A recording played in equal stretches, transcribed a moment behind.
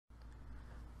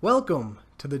Welcome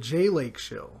to the JLeyk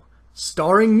Show,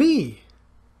 starring me.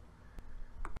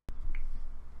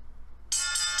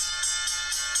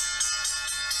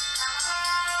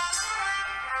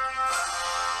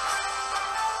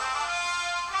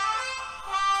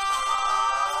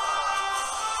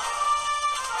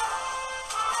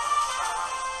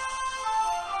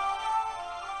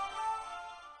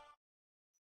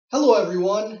 Hello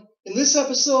everyone. In this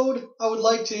episode, I would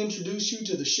like to introduce you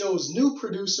to the show's new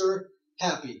producer,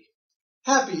 Happy.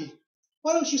 Happy,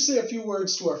 why don't you say a few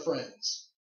words to our friends?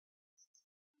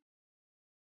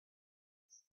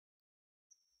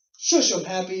 Shush 'em,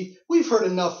 Happy. We've heard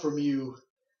enough from you.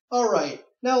 Alright,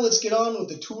 now let's get on with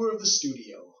the tour of the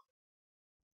studio.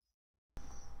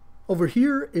 Over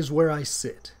here is where I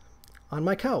sit, on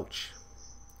my couch.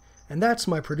 And that's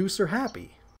my producer,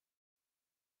 Happy.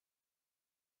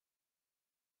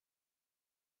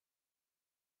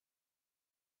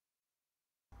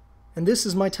 And this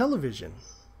is my television.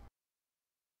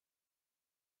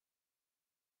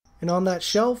 And on that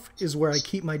shelf is where I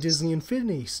keep my Disney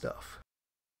Infinity stuff.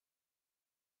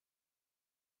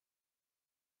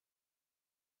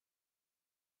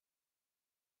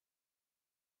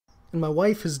 And my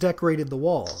wife has decorated the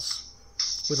walls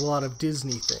with a lot of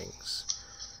Disney things.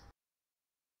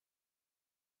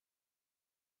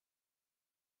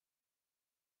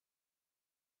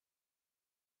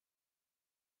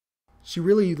 She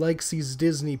really likes these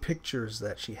Disney pictures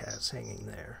that she has hanging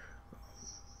there.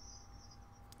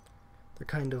 They're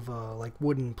kind of like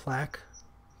wooden plaque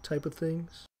type of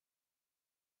things.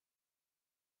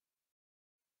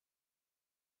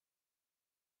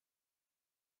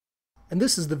 And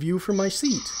this is the view from my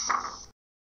seat.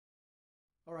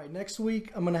 Alright, next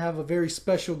week I'm going to have a very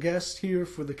special guest here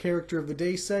for the Character of the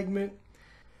Day segment.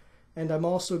 And I'm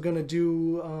also going to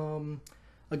do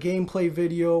a gameplay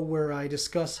video where I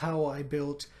discuss how I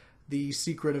built the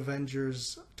Secret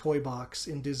Avengers toy box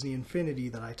in Disney Infinity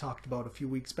that I talked about a few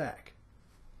weeks back.